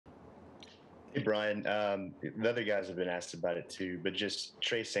Hey, Brian. The other guys have been asked about it too, but just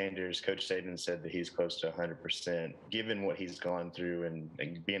Trey Sanders, Coach Saban said that he's close to 100%. Given what he's gone through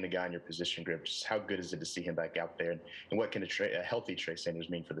and being the guy in your position group, just how good is it to see him back out there? And what can a healthy Trey Sanders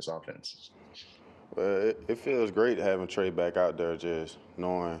mean for this offense? Well, it feels great having Trey back out there, just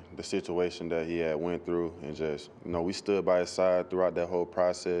knowing the situation that he had went through, and just we stood by his side throughout that whole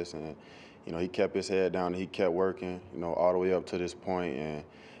process, and he kept his head down and he kept working, all the way up to this point, and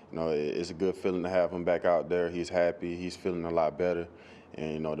it's a good feeling to have him back out there. He's happy, he's feeling a lot better,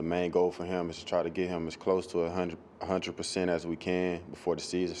 and the main goal for him is to try to get him as close to 100% as we can before the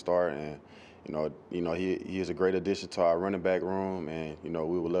season start, and he is a great addition to our running back room, and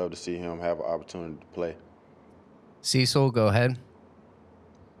we would love to see him have an opportunity to play. Cecil, go ahead.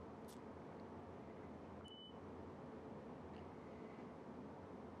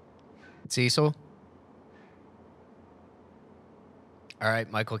 Cecil. All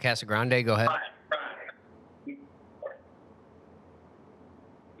right, Michael Casagrande, go ahead.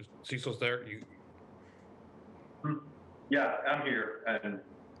 Cecil's there. Yeah, I'm here, and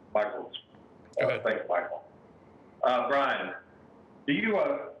Michael's. Go ahead. Thanks, Michael. Brian, do you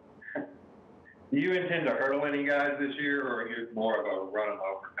intend to hurdle any guys this year, or are you more of a run them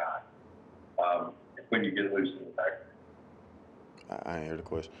over guy when you get loose in the back? I ain't hear the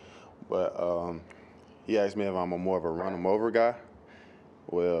question, but he asked me if I'm more of a run him over guy.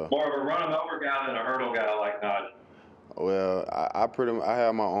 Well, more of a run them over guy than a hurdle guy like Najee. Well, I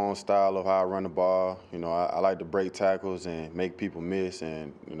have my own style of how I run the ball. I like to break tackles and make people miss,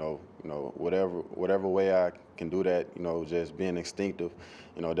 and whatever way I can do that. Just being instinctive.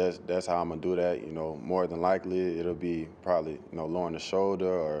 That's how I'm gonna do that. More than likely it'll be probably lowering the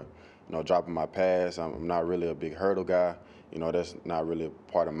shoulder or dropping my pass. I'm not really a big hurdle guy. That's not really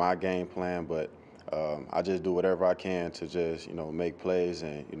part of my game plan, but I just do whatever I can to just make plays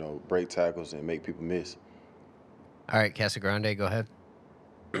and break tackles and make people miss. All right, Casagrande, go ahead.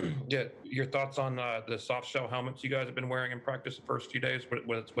 Yeah, your thoughts on the soft shell helmets you guys have been wearing in practice the first few days?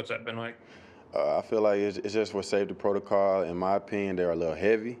 What's that been like? I feel like it's just for safety protocol. In my opinion, they're a little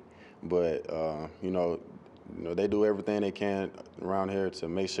heavy, but they do everything they can around here to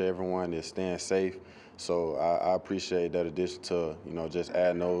make sure everyone is staying safe. So I appreciate that addition to just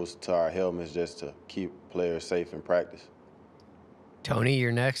adding those to our helmets just to keep players safe in practice. Tony,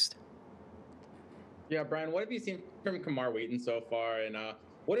 you're next. Yeah, Brian, what have you seen from Kamar Wheaton so far, and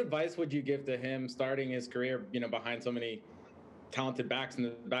what advice would you give to him starting his career, behind so many talented backs in the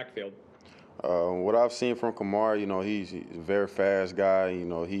backfield? What I've seen from Kamar, he's a very fast guy.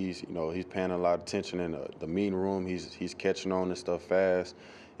 He's paying a lot of attention in the meeting room. He's catching on and stuff fast.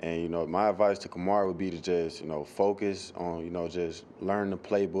 And my advice to Kamar would be to just focus on just learn the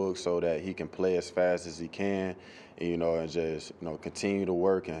playbook so that he can play as fast as he can, and just continue to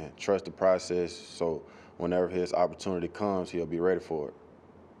work and trust the process. So whenever his opportunity comes, he'll be ready for it.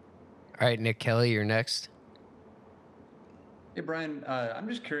 All right, Nick Kelly, you're next. Hey, Brian, I'm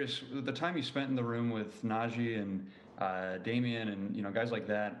just curious, the time you spent in the room with Najee and Damian and guys like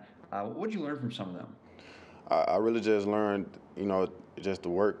that, what did you learn from some of them? I really just learned, just the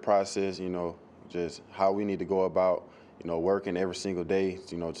work process, just how we need to go about, working every single day,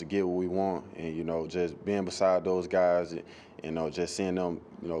 to get what we want, and just being beside those guys, just seeing them,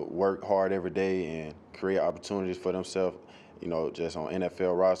 work hard every day and create opportunities for themselves, just on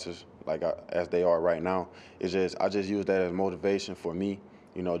NFL rosters as they are right now. I just use that as motivation for me,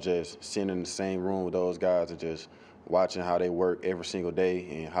 just sitting in the same room with those guys and just watching how they work every single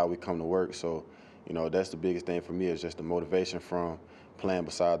day and how we come to work. So, that's the biggest thing for me is just the motivation from playing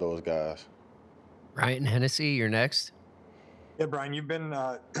beside those guys. Ryan Hennessy, you're next. Yeah, Brian, you've been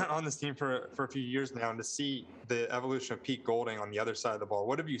on this team for a few years now, and to see the evolution of Pete Golding on the other side of the ball,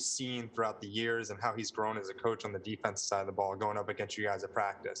 what have you seen throughout the years and how he's grown as a coach on the defensive side of the ball going up against you guys at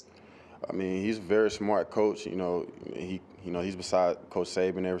practice? I mean, he's a very smart coach. He's beside Coach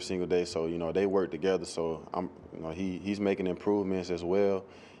Saban every single day, so they work together. So he's making improvements as well,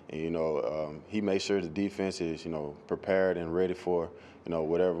 and he makes sure the defense is prepared and ready for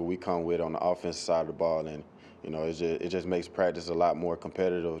whatever we come with on the offensive side of the ball, and it just makes practice a lot more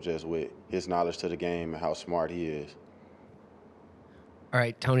competitive just with his knowledge to the game and how smart he is. All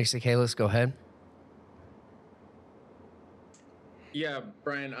right, Tony Sakalis, go ahead. Yeah,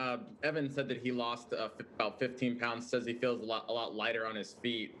 Brian, Evan said that he lost about 15 pounds, says he feels a lot lighter on his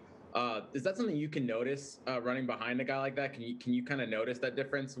feet. Is that something you can notice running behind a guy like that? Can you kind of notice that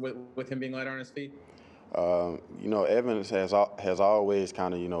difference with him being lighter on his feet? Evans has always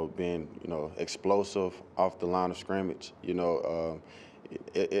kind of been explosive off the line of scrimmage. I'm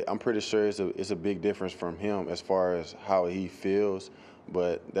pretty sure it's a big difference from him as far as how he feels.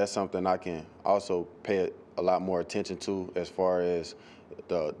 but that's something I can also pay a lot more attention to as far as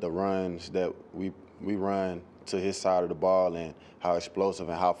the runs that we run to his side of the ball and how explosive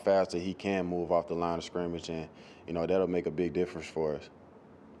and how fast that he can move off the line of scrimmage, and that'll make a big difference for us.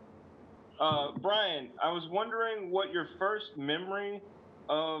 Brian, I was wondering what your first memory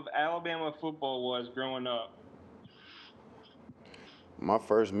of Alabama football was growing up. My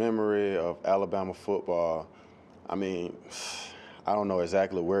first memory of Alabama football, I mean, I don't know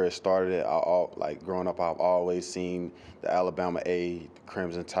exactly where it started at. Like growing up, I've always seen the Alabama A, the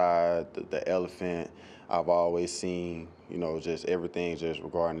Crimson Tide, the Elephant. I've always seen, just everything just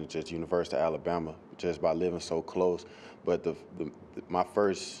regarding just University of Alabama, just by living so close. But my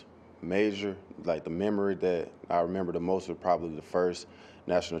first major, like the memory that I remember the most was probably the first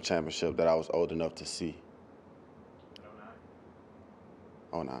national championship that I was old enough to see.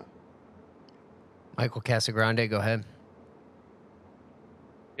 09. Michael Casagrande, go ahead.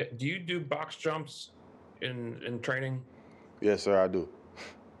 Yeah, do you do box jumps in training? Yes, sir, I do.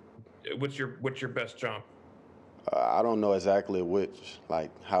 What's your best jump? I don't know exactly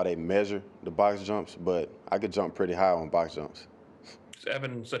how they measure the box jumps, but I could jump pretty high on box jumps.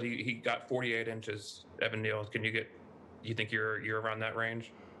 Evan said he got 48 inches. Evan Neal, do you think you're around that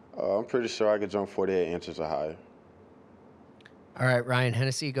range? I'm pretty sure I could jump 48 inches or higher. All right, Ryan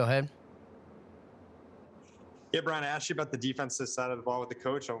Hennessy, go ahead. Yeah, Brian, I asked you about the defensive side of the ball with the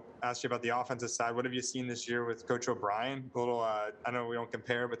coach. I'll ask you about the offensive side. What have you seen this year with Coach O'Brien? I know we don't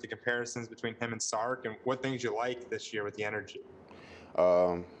compare, but the comparisons between him and Sark, and what things you like this year with the energy?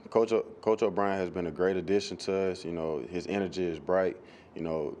 Coach O'Brien has been a great addition to us. His energy is bright.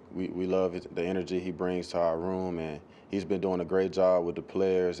 We love the energy he brings to our room, and he's been doing a great job with the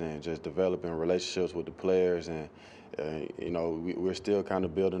players and just developing relationships with the players. And we're still kind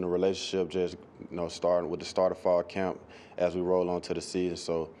of building a relationship, just starting with the start of fall camp as we roll on to the season.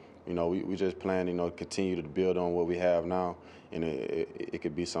 So we just plan continue to build on what we have now, and it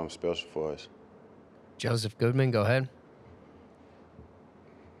could be something special for us. Joseph Goodman, go ahead.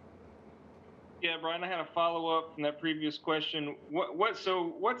 Yeah, Brian, I had a follow-up from that previous question. What's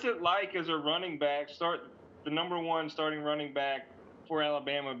it like as a running back, the number one starting running back for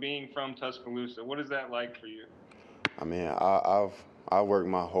Alabama, being from Tuscaloosa? What is that like for you? I mean, I've worked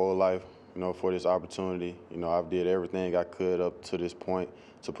my whole life, for this opportunity. I've did everything I could up to this point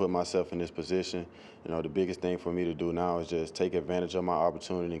to put myself in this position. The biggest thing for me to do now is just take advantage of my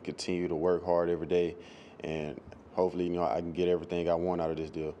opportunity and continue to work hard every day, and hopefully, I can get everything I want out of this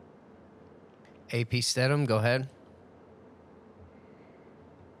deal. AP Stedham, go ahead.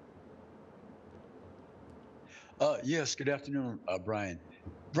 Yes, good afternoon, Brian.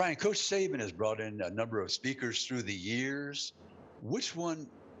 Brian, Coach Saban has brought in a number of speakers through the years. Which one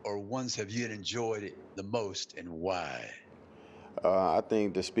or ones have you enjoyed the most, and why? I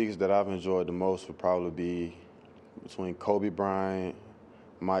think the speakers that I've enjoyed the most would probably be between Kobe Bryant,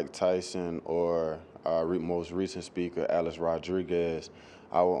 Mike Tyson, or our most recent speaker, Alex Rodriguez.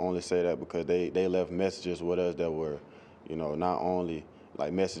 I will only say that because they left messages with us that were, not only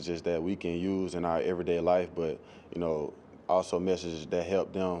like messages that we can use in our everyday life, but, also messages that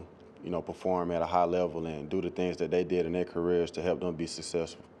help them, perform at a high level and do the things that they did in their careers to help them be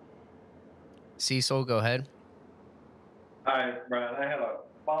successful. Cecil, go ahead. Hi, Brian. I have a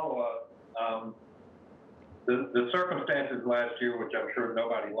follow-up. The circumstances last year, which I'm sure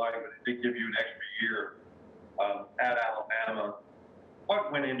nobody liked, but it did give you an extra year at Alabama.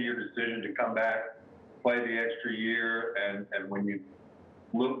 What went into your decision to come back, play the extra year, and when you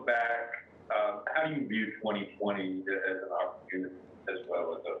look back, how do you view 2020 as an opportunity as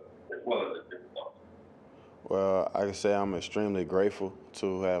well as a difficult? Well, I can say I'm extremely grateful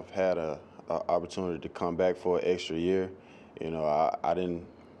to have had a opportunity to come back for an extra year. I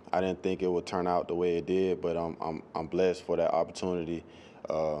didn't think it would turn out the way it did, but I'm blessed for that opportunity.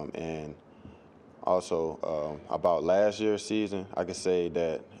 And also about last year's season, I can say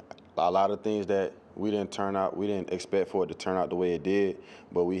that a lot of things that we didn't expect for it to turn out the way it did,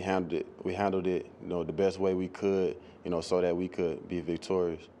 but we handled it, the best way we could, so that we could be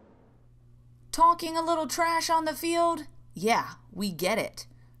victorious. Talking a little trash on the field? Yeah, we get it.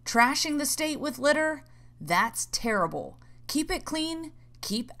 Trashing the state with litter? That's terrible. Keep it clean.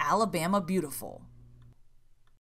 Keep Alabama beautiful.